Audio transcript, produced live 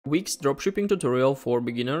Wix dropshipping tutorial for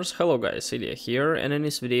beginners. Hello guys, Ilya here, and in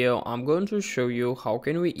this video I'm going to show you how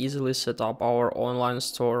can we easily set up our online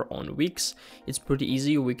store on Wix. It's pretty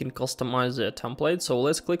easy, we can customize the template. So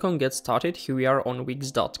let's click on get started. Here we are on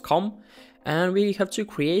wix.com and we have to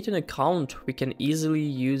create an account. We can easily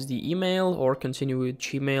use the email or continue with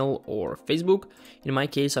Gmail or Facebook. In my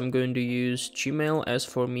case I'm going to use Gmail, as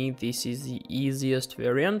for me this is the easiest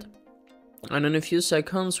variant. And in a few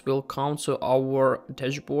seconds we'll come to our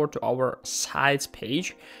dashboard, to our sites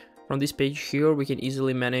page. From this page here we can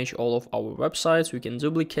easily manage all of our websites. We can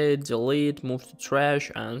duplicate, delete, move to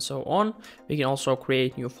trash and so on. We can also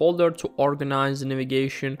create new folder to organize the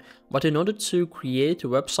navigation. But in order to create a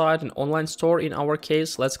website, an online store in our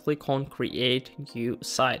case, let's click on create new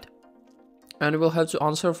site. And we'll have to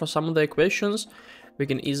answer for some of the questions. We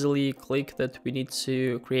can easily click that we need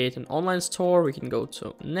to create an online store. We can go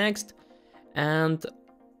to next. And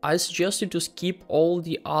I suggest you to skip all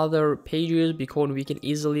the other pages because we can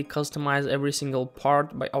easily customize every single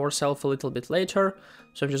part by ourselves a little bit later.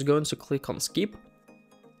 So I'm just going to click on skip.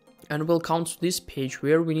 And we'll come to this page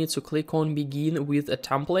where we need to click on begin with a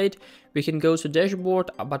template. We can go to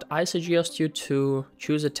dashboard, but I suggest you to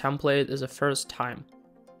choose a template as a first time.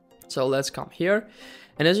 So let's come here.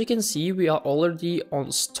 And as you can see, we are already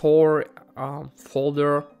on store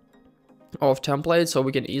folder of templates, so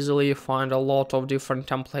we can easily find a lot of different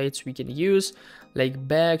templates we can use, like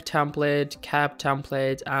bag template, cap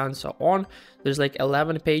template and so on. There's like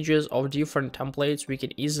 11 pages of different templates we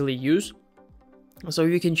can easily use. So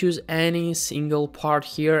you can choose any single part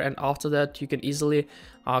here, and after that you can easily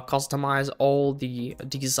customize all the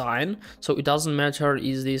design. So it doesn't matter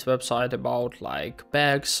is this website about like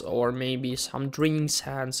bags or maybe some drinks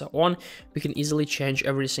and so on. We can easily change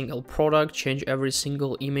every single product, change every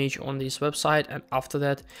single image on this website, and after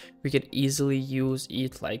that we can easily use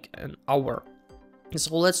it like an hour.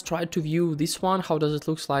 So let's try to view this one. How does it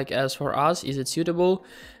look like as for us? Is it suitable?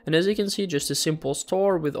 And as you can see, just a simple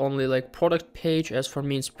store with only like product page. As for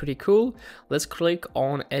me, it's pretty cool. Let's click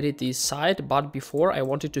on edit this site. But before, I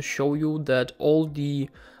wanted to show you that all the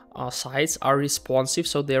sites are responsive.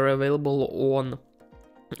 So they're available on,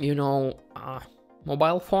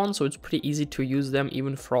 mobile phone. So it's pretty easy to use them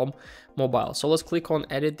even from mobile. So let's click on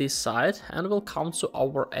edit this site and we'll come to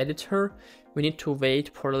our editor. We need to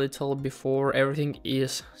wait for a little before everything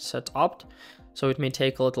is set up. So it may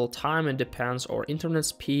take a little time. It depends on internet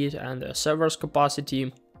speed and the server's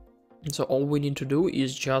capacity. So all we need to do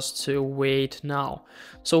is just to wait now.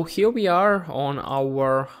 So here we are on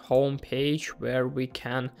our home page where we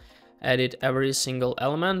can edit every single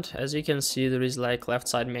element. As you can see, there is like left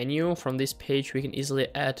side menu. From this page we can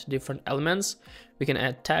easily add different elements. We can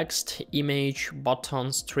add text, image,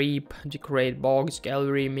 button, strip, decorate box,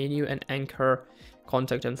 gallery, menu and anchor,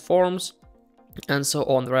 contact and forms and so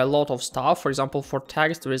on. There are a lot of stuff. For example, for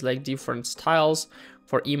text there is like different styles.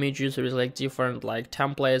 For images there is like different like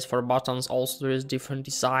templates. For buttons also there is different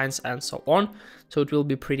designs and so on. So it will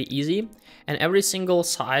be pretty easy. And every single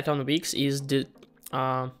site on Wix is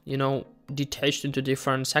detached into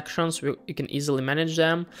different sections. You can easily manage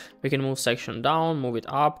them. We can move section down, move it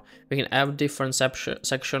up. We can add different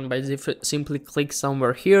section by simply click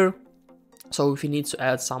somewhere here. So if you need to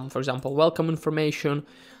add some, for example, welcome information,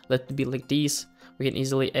 let it be like this. We can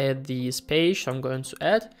easily add this page. So I'm going to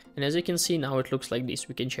add, and as you can see now it looks like this.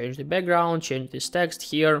 We can change the background, change this text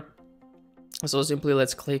here. So simply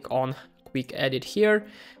let's click on quick edit here,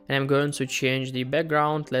 and I'm going to change the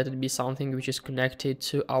background. Let it be something which is connected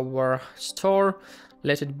to our store.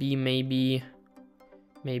 Let it be maybe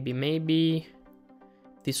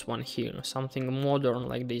this one here, something modern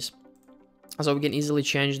like this. So we can easily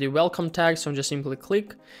change the welcome tag. So just simply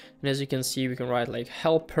click, and as you can see we can write like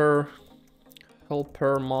helper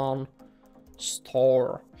man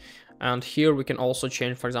store, and here we can also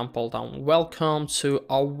change, for example, down welcome to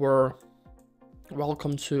our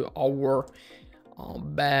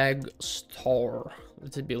bag store.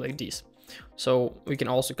 Let it be like this. So we can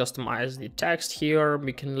also customize the text here.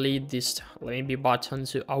 We can lead this maybe button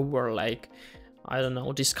to our like, I don't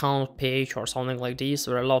know, discount page or something like this.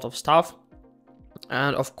 There are a lot of stuff.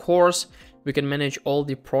 And of course we can manage all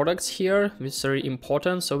the products here, which is very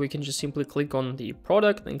important. So we can just simply click on the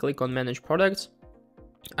product and click on manage products,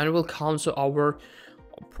 and we'll come to our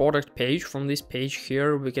product page. From this page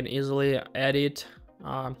here we can easily edit,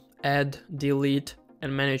 add, delete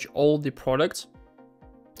and manage all the products.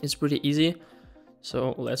 It's pretty easy.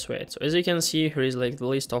 So let's wait. So as you can see, here is like the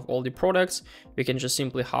list of all the products. We can just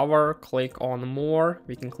simply hover, click on more,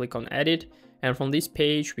 we can click on edit, and from this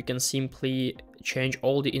page we can simply change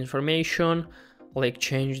all the information, like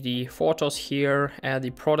change the photos here, add the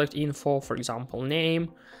product info, for example,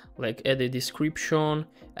 name, like add a description,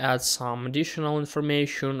 add some additional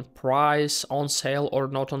information, price, on sale or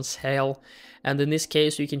not on sale. And in this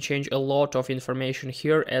case, we can change a lot of information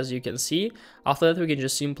here, as you can see. After that, we can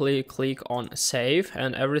just simply click on save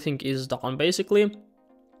and everything is done basically.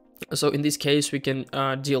 So in this case, we can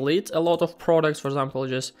delete a lot of products. For example,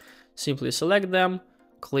 just simply select them,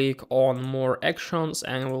 click on more actions,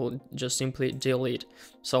 and we'll just simply delete.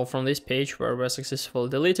 So from this page where we're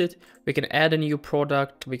successfully deleted, we can add a new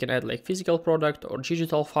product. We can add like physical product or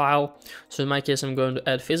digital file. So in my case, I'm going to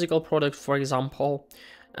add physical product, for example.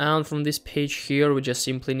 And from this page here, we just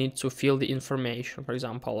simply need to fill the information. For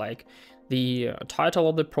example, like the title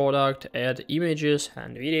of the product, add images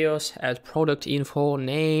and videos, add product info,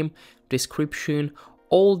 name, description,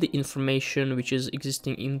 all the information which is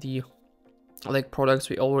existing in the like products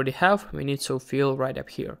we already have, we need to fill right up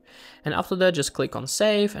here. And after that, just click on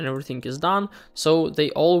save and everything is done. So they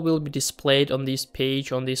all will be displayed on this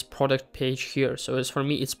page, on this product page here. So as for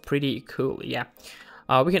me, it's pretty cool, yeah.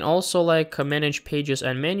 We can also like manage pages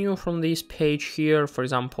and menu from this page here. For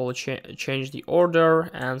example, change the order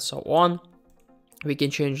and so on. We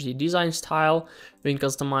can change the design style. We can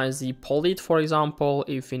customize the polite, for example,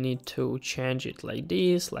 if we need to change it like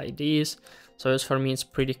this, like this. So as for me, it's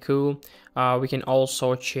pretty cool. We can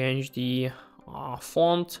also change the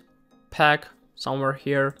font pack somewhere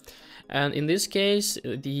here. And in this case,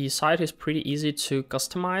 the site is pretty easy to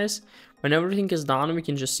customize. When everything is done, we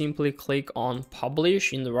can just simply click on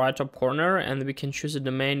publish in the right top corner and we can choose a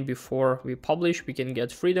domain before we publish. We can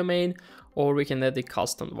get free domain or we can add the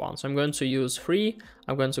custom one. So I'm going to use free.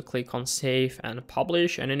 I'm going to click on save and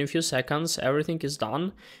publish, and in a few seconds, everything is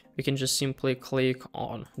done. We can just simply click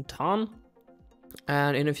on done.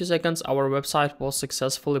 And in a few seconds, our website was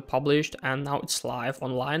successfully published and now it's live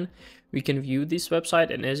online. We can view this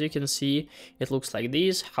website, and as you can see, it looks like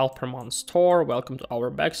this: help per month store, welcome to our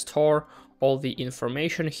back store, all the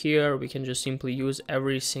information here. We can just simply use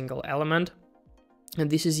every single element. And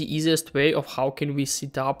this is the easiest way of how can we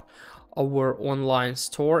set up our online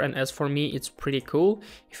store. And as for me, it's pretty cool.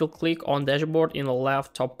 If you click on dashboard in the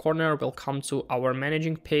left top corner, we'll come to our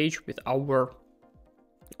managing page with our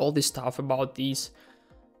all this stuff about these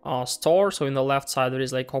store. So in the left side, there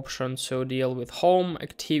is like option to deal with home,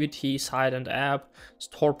 activity, site and app,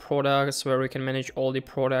 store products, where we can manage all the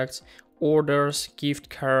products, orders, gift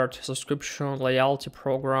card, subscription, loyalty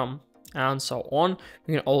program, and so on.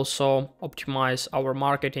 We can also optimize our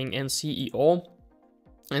marketing and SEO.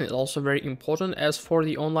 And it's also very important as for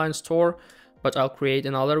the online store, but I'll create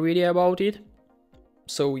another video about it.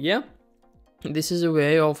 So yeah, this is a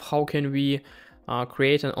way of how can we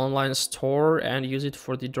create an online store and use it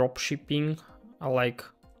for the drop shipping, like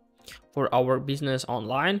for our business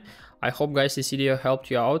online. I hope guys this video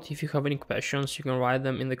helped you out. If you have any questions, you can write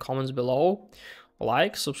them in the comments below.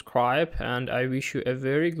 Like, subscribe, and I wish you a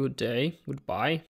very good day. Goodbye.